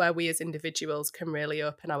 that's where we as individuals can really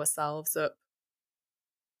open ourselves up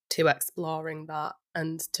to exploring that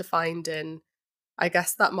and to finding, I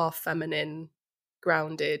guess, that more feminine,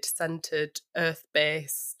 grounded, centered,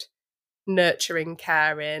 earth-based, nurturing,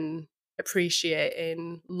 caring,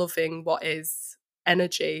 appreciating, loving what is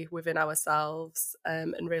energy within ourselves,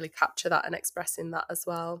 and really capture that and expressing that as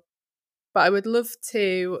well. But I would love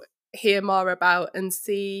to hear more about and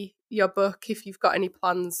see your book if you've got any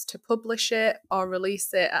plans to publish it or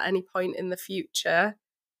release it at any point in the future.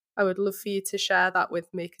 I would love for you to share that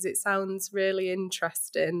with me because it sounds really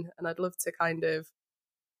interesting and I'd love to kind of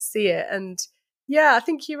see it. And yeah, I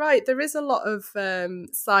think you're right. There is a lot of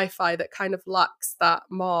sci-fi that kind of lacks that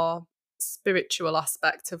more spiritual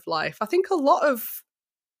aspect of life. I think a lot of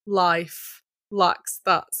life lacks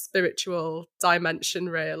that spiritual dimension,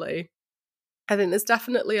 really. I think there's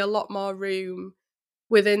definitely a lot more room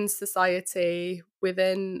within society,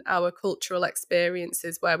 within our cultural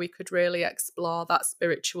experiences, where we could really explore that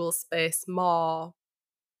spiritual space more.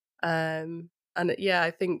 And yeah,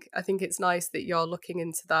 I think it's nice that you're looking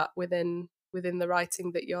into that within the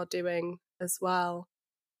writing that you're doing as well.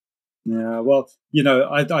 Yeah, well,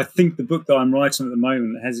 I think the book that I'm writing at the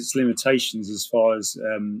moment has its limitations as far as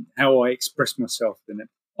how I express myself in it.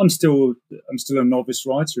 I'm still a novice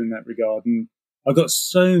writer in that regard, and I've got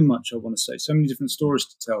so much I want to say, so many different stories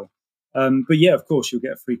to tell. But yeah, of course, you'll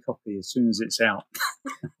get a free copy as soon as it's out.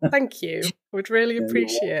 Thank you. Would really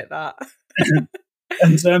appreciate that.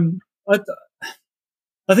 And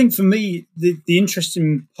I think for me, the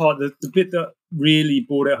interesting part, the bit that really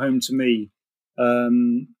brought it home to me,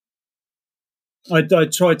 I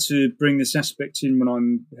try to bring this aspect in when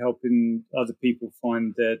I'm helping other people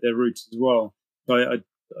find their roots as well. So I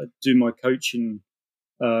do my coaching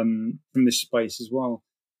from this space as well.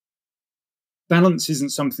 Balance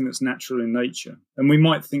isn't something that's natural in nature, and we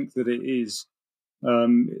might think that it is.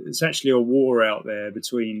 It's actually a war out there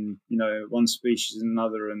between one species and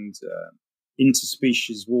another, and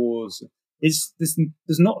interspecies wars. There's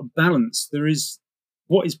not a balance. There is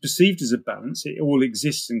what is perceived as a balance. It all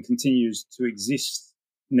exists and continues to exist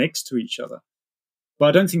next to each other, but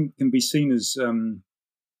I don't think it can be seen as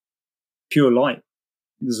pure light.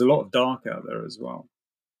 There's a lot of dark out there as well,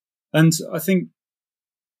 and I think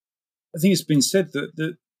it's been said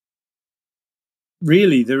that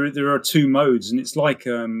really there are two modes, and it's like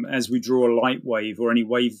as we draw a light wave or any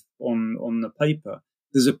wave on the paper,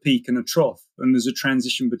 there's a peak and a trough, and there's a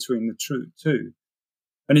transition between the two.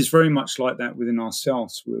 And it's very much like that within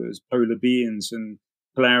ourselves, whereas polar beings and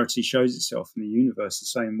polarity shows itself in the universe the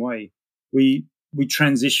same way. We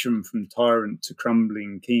transition from tyrant to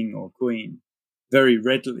crumbling king or queen very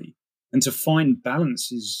readily. And to find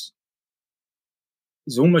balance is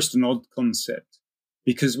almost an odd concept,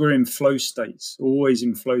 because we're in flow states, always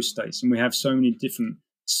in flow states, and we have so many different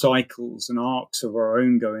cycles and arcs of our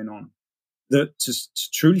own going on, that to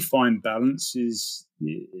truly find balance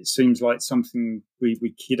it seems like something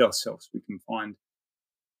we kid ourselves we can find.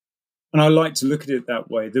 And I like to look at it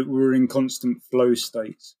that way, that we're in constant flow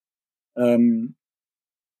states.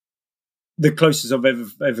 The closest I've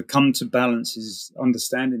ever come to balance is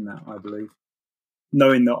understanding that, I believe.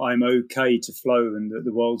 Knowing that I'm okay to flow, and that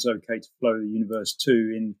the world's okay to flow, the universe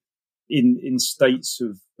too, in states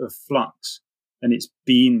of flux. And it's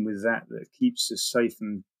being with that keeps us safe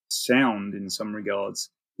and sound in some regards.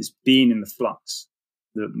 It's being in the flux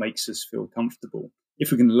that makes us feel comfortable, if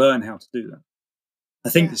we can learn how to do that. I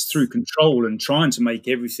think it's through control and trying to make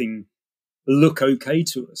everything look okay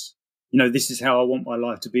to us. This is how I want my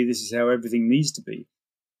life to be. This is how everything needs to be.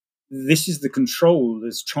 This is the control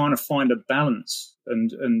that's trying to find a balance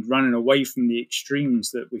and running away from the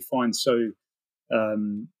extremes that we find so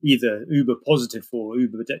either uber positive or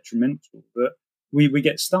uber detrimental, that we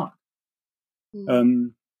get stuck.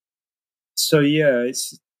 So yeah,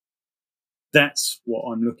 that's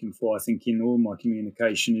what I'm looking for, I think, in all my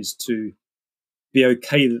communication, is to be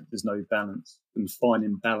okay that there's no balance and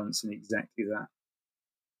finding balance in exactly that.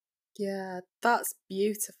 Yeah, that's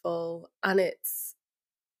beautiful. And it's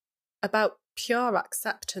about pure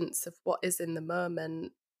acceptance of what is in the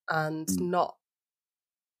moment, and not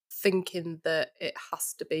thinking that it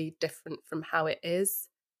has to be different from how it is,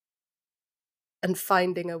 and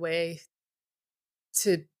finding a way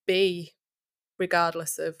to be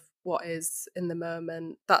regardless of what is in the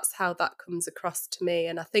moment. That's how that comes across to me.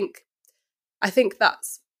 And I think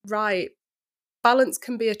that's right. Balance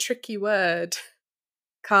can be a tricky word,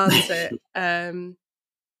 can't it?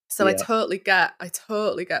 So Yeah. I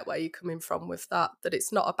totally get where you're coming from with that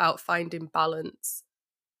it's not about finding balance.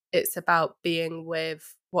 It's about being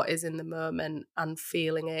with what is in the moment and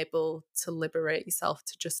feeling able to liberate yourself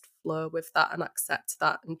to just flow with that and accept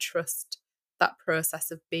that and trust that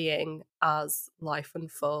process of being as life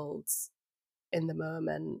unfolds in the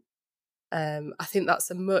moment. I think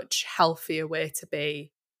that's a much healthier way to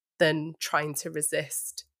be than trying to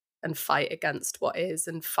resist and fight against what is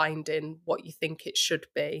and finding what you think it should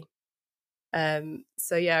be.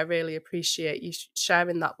 So yeah, I really appreciate you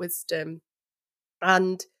sharing that wisdom.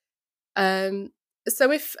 And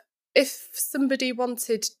so if somebody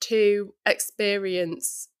wanted to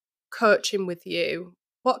experience coaching with you,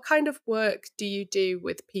 what kind of work do you do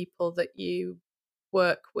with people that you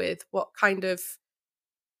work with?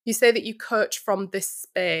 You say that you coach from this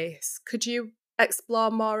space. Could you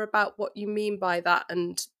explore more about what you mean by that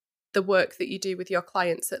and the work that you do with your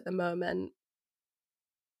clients at the moment?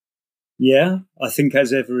 Yeah, I think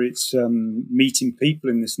as ever, it's meeting people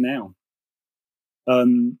in this now.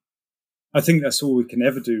 I think that's all we can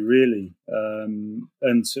ever do, really. And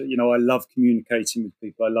I love communicating with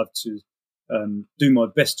people. I love to do my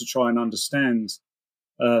best to try and understand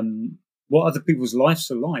what other people's lives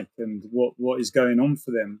are like and what is going on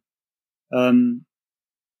for them.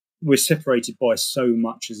 We're separated by so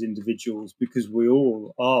much as individuals, because we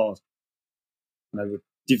all are,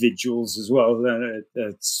 individuals as well,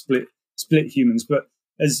 split humans. But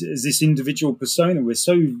as this individual persona, we're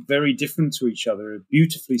so very different to each other,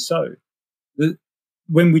 beautifully so. That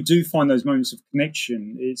when we do find those moments of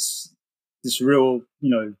connection, it's this real,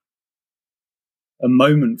 a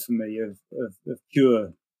moment for me of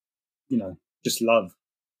pure, just love.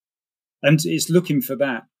 And it's looking for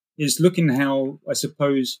that. It's looking how, I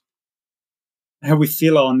suppose, how we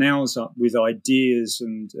fill our nows up with ideas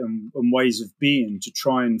and ways of being to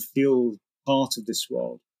try and feel part of this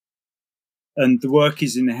world. And the work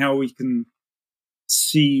is in how we can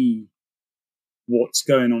see what's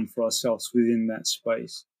going on for ourselves within that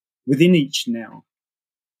space, within each now.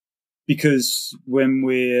 Because when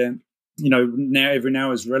we're, now every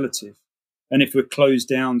now is relative. And if we're closed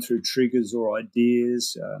down through triggers or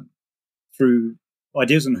ideas, through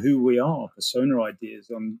ideas on who we are, persona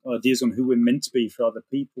ideas on who we're meant to be for other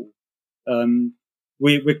people,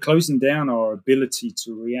 we're closing down our ability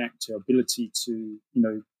to react, our ability to,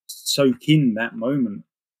 soak in that moment.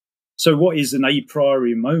 So what is an a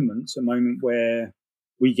priori moment? A moment where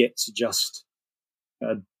we get to just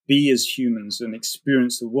be as humans and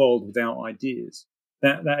experience the world without ideas.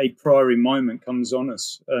 That a priori moment comes on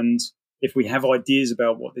us. And if we have ideas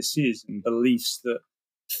about what this is and beliefs that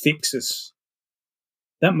fix us,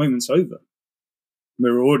 that moment's over.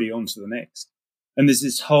 We're already on to the next. And there's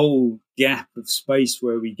this whole gap of space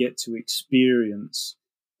where we get to experience,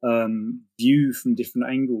 view from different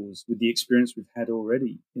angles with the experience we've had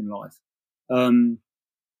already in life. And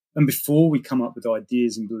before we come up with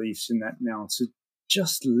ideas and beliefs in that now, to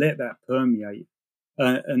just let that permeate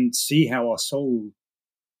and see how our soul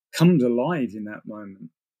comes alive in that moment.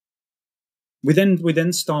 We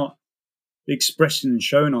then start expressing and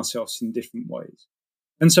showing ourselves in different ways.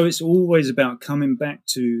 And so it's always about coming back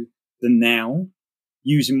to the now,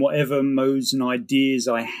 using whatever modes and ideas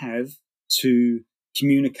I have to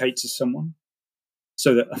communicate to someone,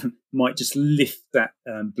 so that I might just lift that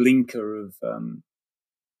blinker of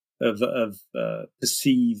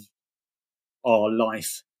perceive our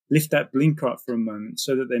life, lift that blinker up for a moment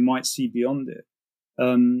so that they might see beyond it.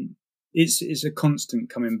 It's a constant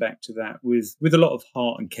coming back to that with a lot of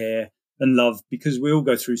heart and care and love, because we all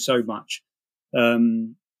go through so much.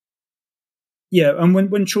 And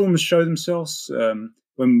when traumas show themselves,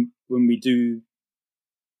 when we do,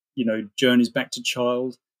 journeys back to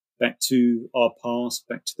child, back to our past,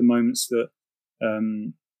 back to the moments that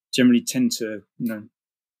generally tend to,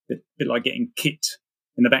 a bit like getting kicked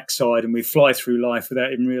in the backside, and we fly through life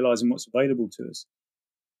without even realizing what's available to us.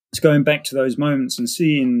 It's going back to those moments and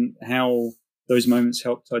seeing how those moments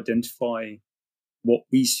help to identify what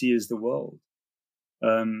we see as the world.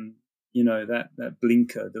 That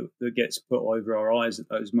blinker that gets put over our eyes at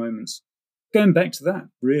those moments. Going back to that,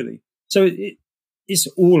 really. So it's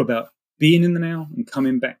all about being in the now and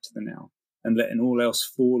coming back to the now and letting all else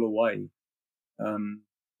fall away.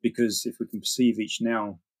 Because if we can perceive each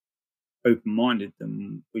now open-minded,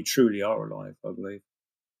 then we truly are alive, I believe.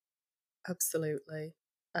 Absolutely.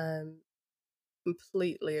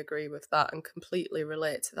 Completely agree with that and completely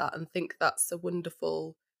relate to that, and think that's a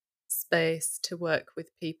wonderful space to work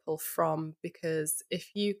with people from, because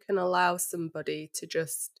if you can allow somebody to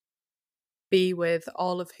just be with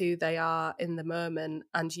all of who they are in the moment,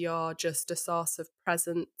 and you're just a source of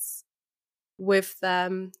presence with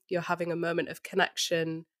them, you're having a moment of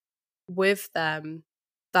connection with them,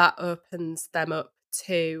 that opens them up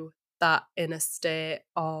to that inner state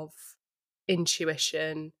of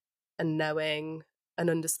intuition and knowing and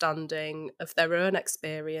understanding of their own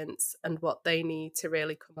experience and what they need to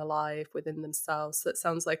really come alive within themselves. So it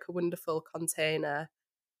sounds like a wonderful container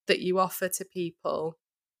that you offer to people.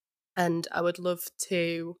 And I would love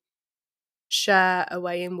to share a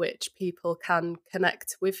way in which people can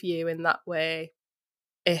connect with you in that way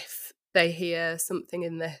if they hear something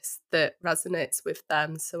in this that resonates with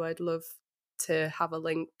them. So I'd love to have a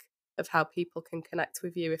link of how people can connect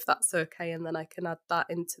with you, if that's okay, and then I can add that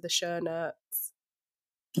into the show notes.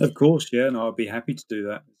 Of course, yeah, and I'll be happy to do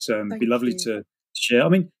that. It's be Thank lovely you. to share. I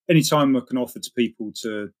mean, anytime I can offer to people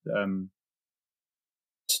to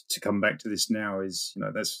come back to this now is,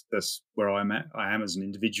 that's where I am as an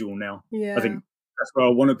individual now. I Yeah. think that's where I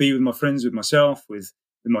want to be with my friends, with myself, with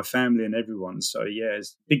my family and everyone. So yeah,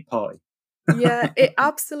 it's a big party. Yeah, it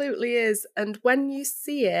absolutely is. And when you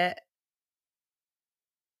see it,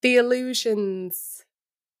 the illusions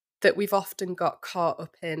that we've often got caught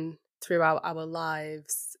up in throughout our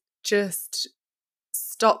lives just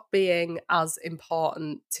stop being as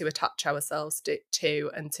important to attach ourselves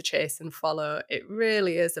to and to chase and follow. It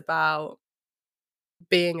really is about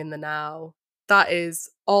being in the now. That is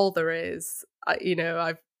all there is.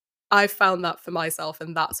 I've found that for myself,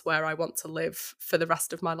 and that's where I want to live for the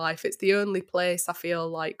rest of my life. It's the only place I feel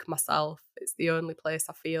like myself. It's the only place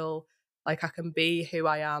I feel like I can be who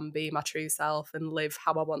I am, be my true self, and live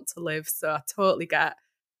how I want to live. So I totally get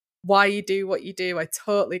why you do what you do. I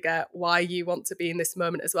totally get why you want to be in this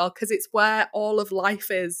moment as well, because it's where all of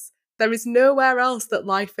life is. There is nowhere else that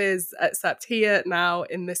life is except here, now,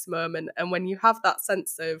 in this moment. And when you have that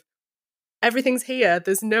sense of everything's here,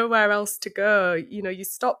 there's nowhere else to go, you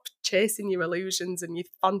stop chasing your illusions and your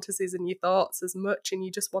fantasies and your thoughts as much, and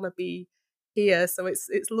you just want to be here. So it's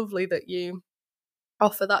lovely that you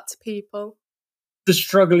offer that to people. The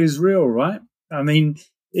struggle is real, right? I mean,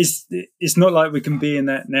 it's not like we can be in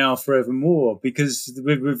that now forevermore, because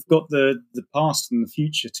we've got the past and the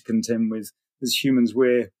future to contend with. As humans,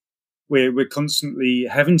 we're constantly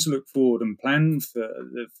having to look forward and plan for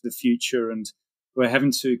the future, and we're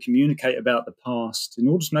having to communicate about the past in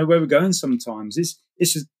order to know where we're going. Sometimes it's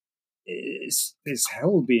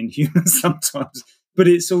hell being human sometimes, but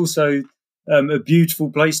it's also a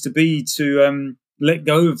beautiful place to be, to let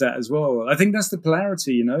go of that as well. I think that's the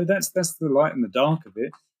polarity, that's the light and the dark of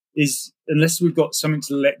it. Is unless we've got something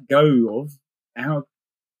to let go of, how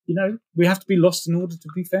we have to be lost in order to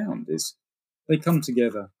be found. They come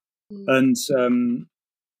together. Mm. And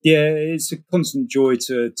yeah, it's a constant joy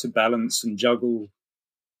to balance and juggle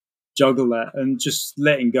that, and just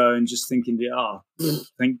letting go and just thinking,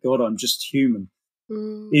 thank God I'm just human,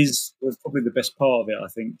 Mm. is probably the best part of it. I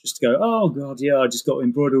think just to go, oh God, yeah, I just got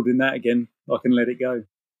embroiled in that again. I can let it go.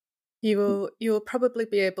 You will probably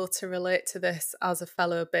be able to relate to this as a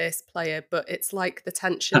fellow bass player, but it's like the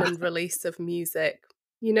tension and release of music.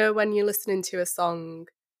 You know, when you're listening to a song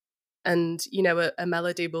and, you know, a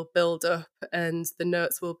melody will build up and the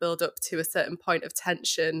notes will build up to a certain point of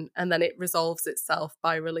tension, and then it resolves itself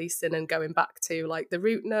by releasing and going back to like the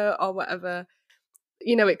root note or whatever.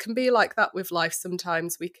 You know, it can be like that with life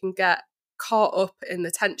sometimes. We can get caught up in the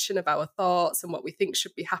tension of our thoughts and what we think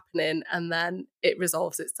should be happening, and then it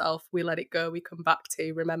resolves itself. We let it go. We come back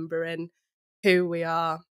to remembering who we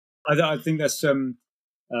are. I think that's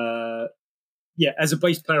uh, yeah. As a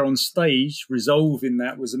bass player on stage, resolving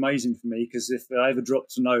that was amazing for me, because if I ever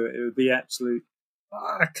dropped a note, it would be absolute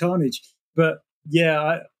carnage. But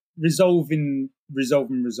yeah, resolving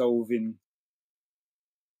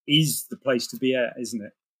is the place to be at, isn't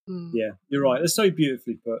it? Mm. Yeah, you're right. That's so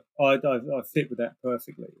beautifully put. I fit with that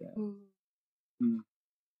perfectly. Yeah. Mm. Mm.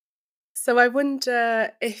 So I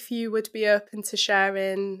wonder if you would be open to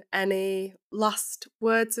sharing any last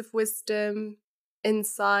words of wisdom,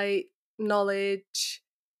 insight, knowledge,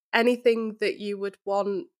 anything that you would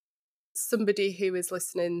want somebody who is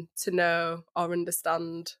listening to know or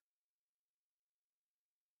understand.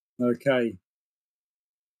 Okay.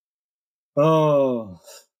 Oh,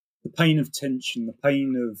 the pain of tension, the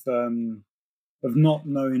pain of not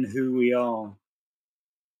knowing who we are,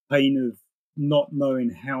 pain of not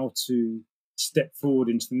knowing how to step forward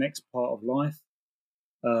into the next part of life,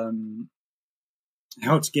 um,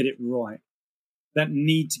 how to get it right, that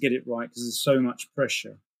need to get it right because there's so much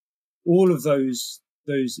pressure. All of those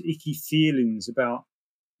icky feelings about,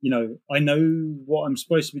 I know what I'm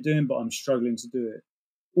supposed to be doing, but I'm struggling to do it.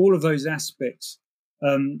 All of those aspects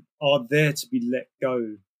are there to be let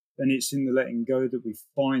go, and it's in the letting go that we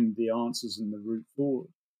find the answers and the route forward.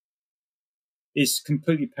 It's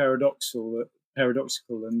completely paradoxical,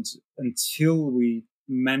 and until we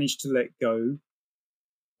manage to let go,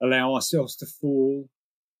 allow ourselves to fall,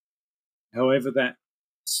 however that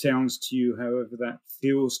sounds to you, however that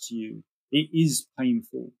feels to you, it is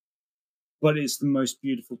painful, but it's the most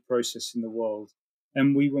beautiful process in the world.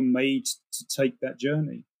 And we were made to take that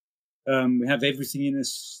journey. We have everything in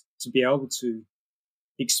us to be able to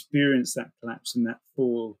experience that collapse and that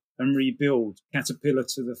fall and rebuild, caterpillar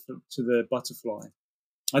to the butterfly.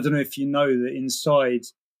 I don't know if you know that inside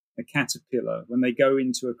a caterpillar, when they go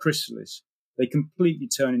into a chrysalis, they completely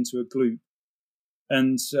turn into a gloop,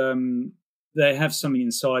 and they have something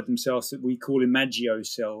inside themselves that we call imagio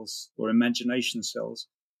cells or imagination cells,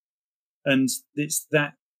 and it's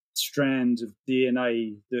that strand of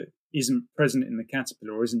DNA that isn't present in the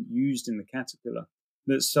caterpillar or isn't used in the caterpillar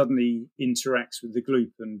that suddenly interacts with the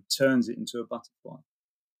gloop and turns it into a butterfly.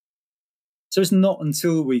 So it's not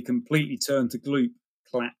until we completely turn to gloop,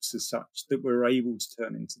 collapse as such, that we're able to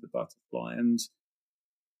turn into the butterfly. And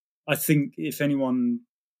I think if anyone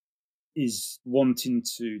is wanting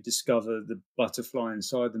to discover the butterfly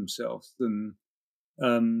inside themselves, then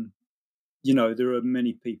there are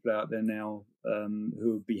many people out there now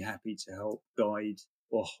who would be happy to help guide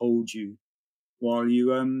or hold you while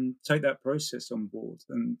you take that process on board.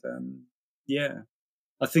 And yeah,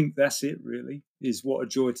 I think that's it really, is what a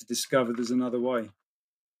joy to discover there's another way.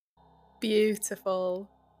 Beautiful.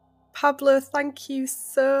 Pablo, thank you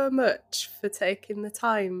so much for taking the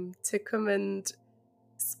time to come and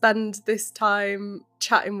spend this time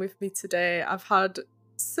chatting with me today. I've had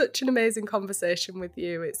such an amazing conversation with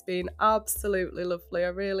you. It's been absolutely lovely. I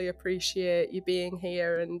really appreciate you being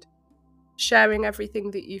here and sharing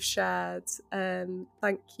everything that you've shared.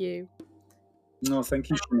 Thank you. No,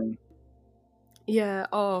 thank you, Sinead. Yeah,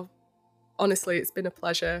 honestly, it's been a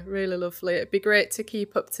pleasure. Really lovely. It'd be great to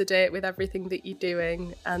keep up to date with everything that you're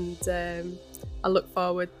doing, and I look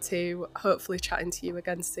forward to hopefully chatting to you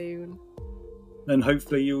again soon. And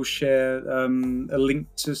hopefully you'll share a link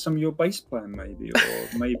to some of your bass playing, maybe,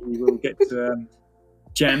 or maybe we'll get to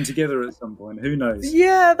jam together at some point. Who knows?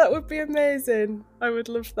 Yeah, that would be amazing. I would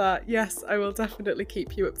love that. Yes, I will definitely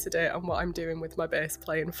keep you up to date on what I'm doing with my bass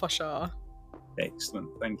playing for sure. Excellent.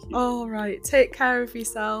 Thank you. All right. Take care of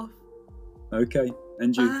yourself. Okay.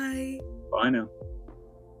 And you. Bye. Bye now.